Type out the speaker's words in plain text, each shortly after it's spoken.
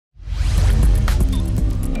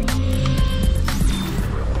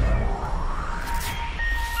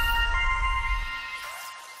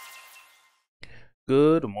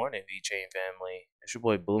Good morning, VeChain family. It's your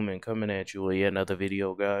boy Boomin coming at you with yet another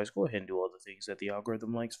video, guys. Go ahead and do all the things that the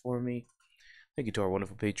algorithm likes for me. Thank you to our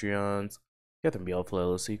wonderful Patreons, Catherine B. Alpha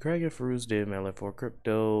LLC, Craig and Feruz, Dave Malin for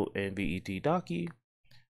Crypto, and VET Docky.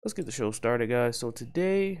 Let's get the show started, guys. So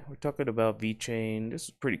today we're talking about VeChain. This is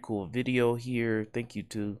a pretty cool video here. Thank you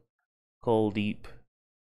to Cole Deep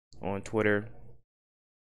on Twitter.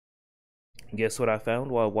 Guess what I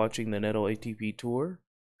found while watching the Neto ATP tour?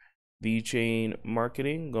 VeChain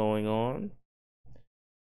marketing going on.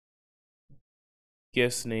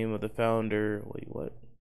 Guess name of the founder. Wait, what?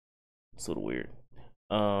 It's a little weird.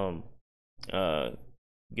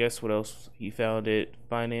 Guess what else he founded?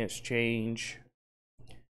 Finance change.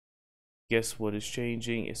 Guess what is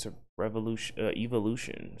changing? It's a revolution,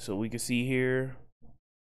 evolution. So we can see here.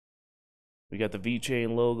 We got the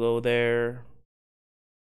VeChain logo there.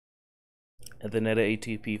 At the Neto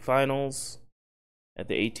ATP finals. At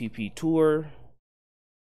the ATP tour.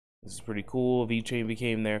 This is pretty cool. VeChain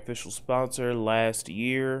became their official sponsor last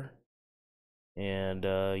year. And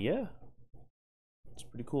yeah. It's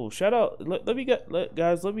pretty cool. Shout out,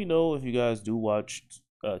 guys, let me know if you guys do watch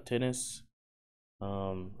tennis.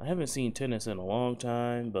 I haven't seen tennis in a long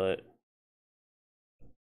time, but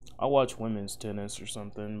I watch women's tennis or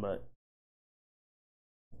something, but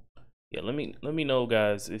yeah, let me know,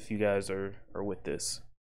 guys, if you guys are with this.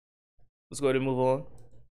 Let's go ahead and move on.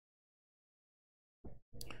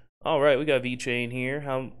 All right, we got VeChain here.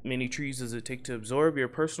 How many trees does it take to absorb your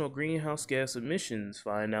personal greenhouse gas emissions?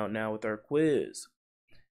 Find out now with our quiz.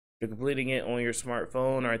 If you're completing it on your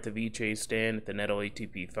smartphone or at the VeChain stand at the Neto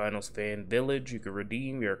ATP Finals Fan Village, you can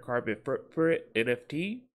redeem your carbon footprint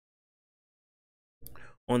NFT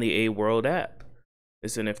on the A World app.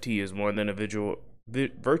 This NFT is more than a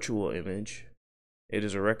virtual image. It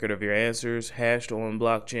is a record of your answers, hashed on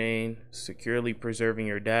blockchain, securely preserving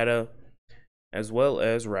your data, as well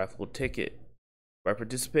as raffle ticket. By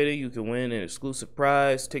participating, you can win an exclusive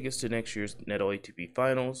prize, tickets to next year's Neto ATP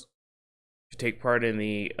Finals. If you take part in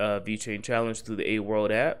the VeChain Challenge through the A World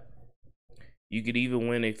app, you could even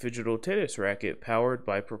win a digital tennis racket powered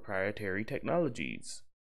by proprietary technologies.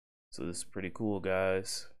 So this is pretty cool,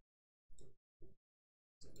 guys.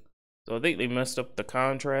 So I think they messed up the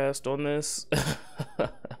contrast on this.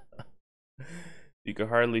 You can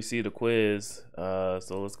hardly see the quiz. So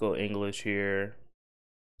let's go English here.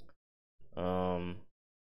 Let's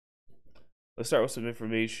start with some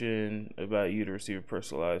information about you to receive a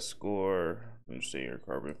personalized score. Understand your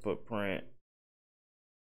carbon footprint.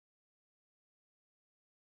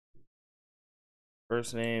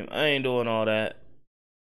 First name. I ain't doing all that.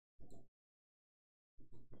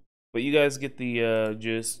 But you guys get the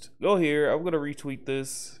gist. Go here. I'm gonna retweet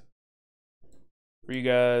this for you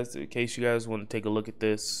guys in case you guys want to take a look at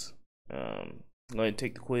this. Go ahead and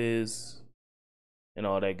take the quiz and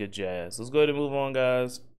all that good jazz. Let's go ahead and move on,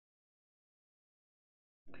 guys.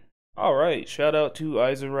 All right, shout out to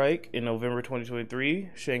Eisenreich. In November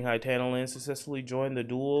 2023, Shanghai Tantalin successfully joined the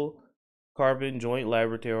Dual Carbon Joint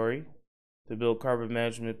Laboratory to build carbon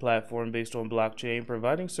management platform based on blockchain,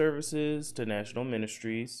 providing services to national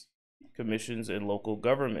ministries, commissions, and local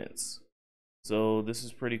governments. So this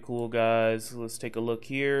is pretty cool, guys. Let's take a look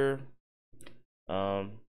here.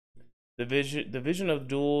 The vision of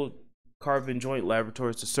Dual Carbon Joint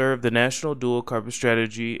Laboratories to serve the national dual carbon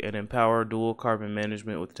strategy and empower dual carbon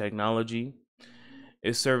management with technology.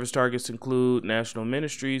 Its service targets include national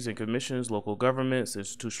ministries and commissions, local governments,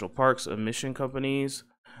 institutional parks, emission companies.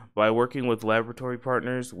 By working with laboratory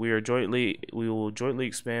partners, we will jointly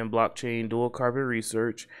expand blockchain dual carbon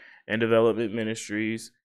research and development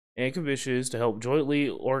ministries and commissions to help jointly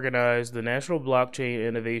organize the National Blockchain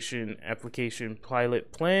Innovation Application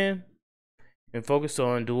Pilot Plan and focus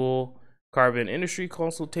on dual carbon industry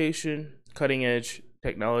consultation, cutting-edge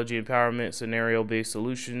technology empowerment, scenario-based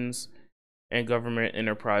solutions, and government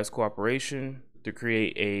enterprise cooperation to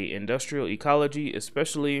create an industrial ecology,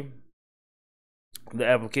 especially the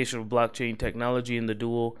application of blockchain technology in the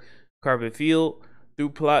dual carbon field.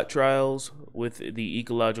 Through plot trials with the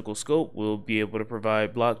ecological scope, we'll be able to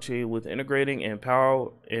provide blockchain with integrating and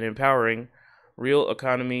empowering real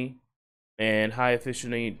economy and high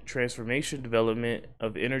efficiency transformation development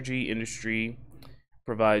of energy industry,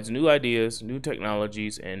 provides new ideas, new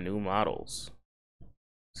technologies, and new models.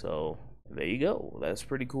 So there you go. That's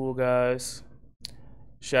pretty cool, guys.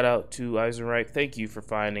 Shout out to Eisenreich. Thank you for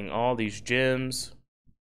finding all these gems.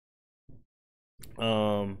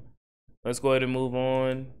 Let's go ahead and move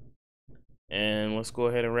on, and let's go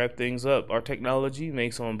ahead and wrap things up. Our technology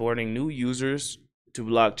makes onboarding new users to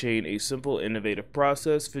blockchain a simple, innovative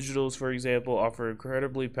process. Phygitals, for example, offer an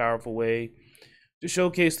incredibly powerful way to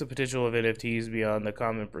showcase the potential of NFTs beyond the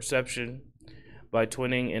common perception. By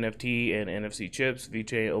twinning NFT and NFC chips,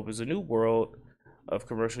 VeChain opens a new world of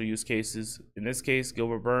commercial use cases. In this case,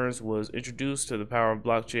 Gilbert Burns was introduced to the power of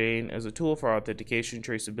blockchain as a tool for authentication,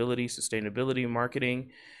 traceability, sustainability,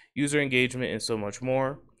 marketing, user engagement, and so much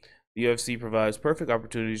more. The UFC provides perfect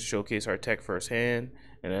opportunities to showcase our tech firsthand.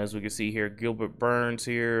 And as we can see here, Gilbert Burns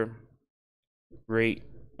here, great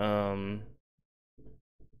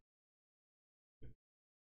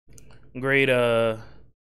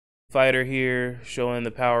fighter here, showing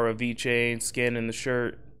the power of VeChain, scanning the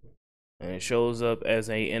shirt, and it shows up as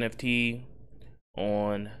a NFT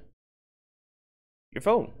on your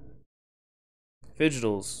phone.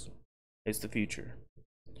 Digitals is the future.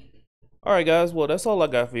 Alright guys, well that's all I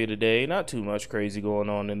got for you today. Not too much crazy going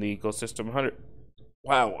on in the ecosystem.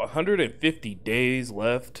 150 days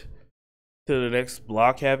left to the next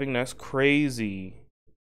block halving. That's crazy.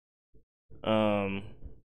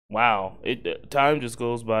 Wow, time just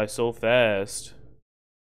goes by so fast.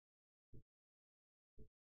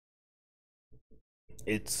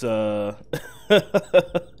 It's I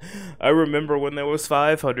remember when there was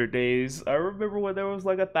 500 days. I remember when there was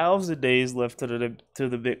like 1,000 days left to the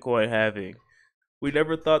Bitcoin halving. We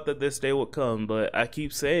never thought that this day would come, but I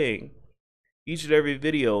keep saying each and every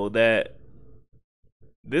video that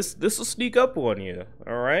this will sneak up on you.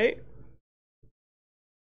 All right,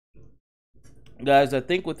 guys, I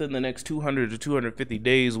think within the next 200 to 250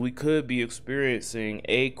 days, we could be experiencing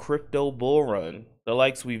a crypto bull run, the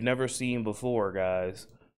likes we've never seen before, guys.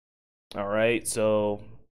 All right, so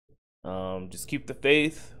just keep the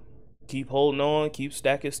faith, keep holding on, keep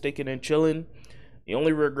stacking, sticking, and chilling. The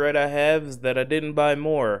only regret I have is that I didn't buy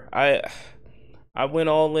more. I went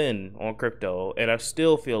all in on crypto, and I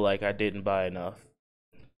still feel like I didn't buy enough.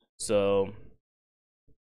 So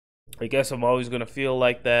I guess I'm always gonna feel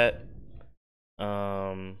like that.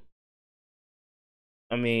 I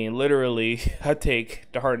mean, literally, I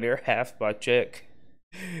take darn near half my check,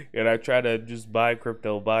 and I try to just buy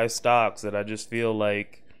crypto, buy stocks, and I just feel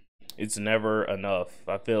like it's never enough.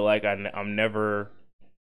 I feel like I'm never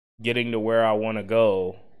getting to where I want to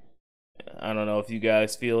go. I don't know if you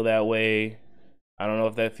guys feel that way. I don't know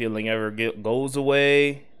if that feeling ever goes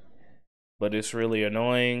away, but it's really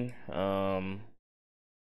annoying.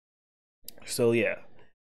 So yeah.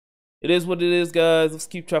 It is what it is, guys. Let's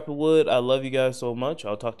keep chopping wood. I love you guys so much.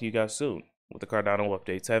 I'll talk to you guys soon with the Cardano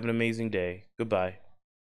updates. Have an amazing day. Goodbye.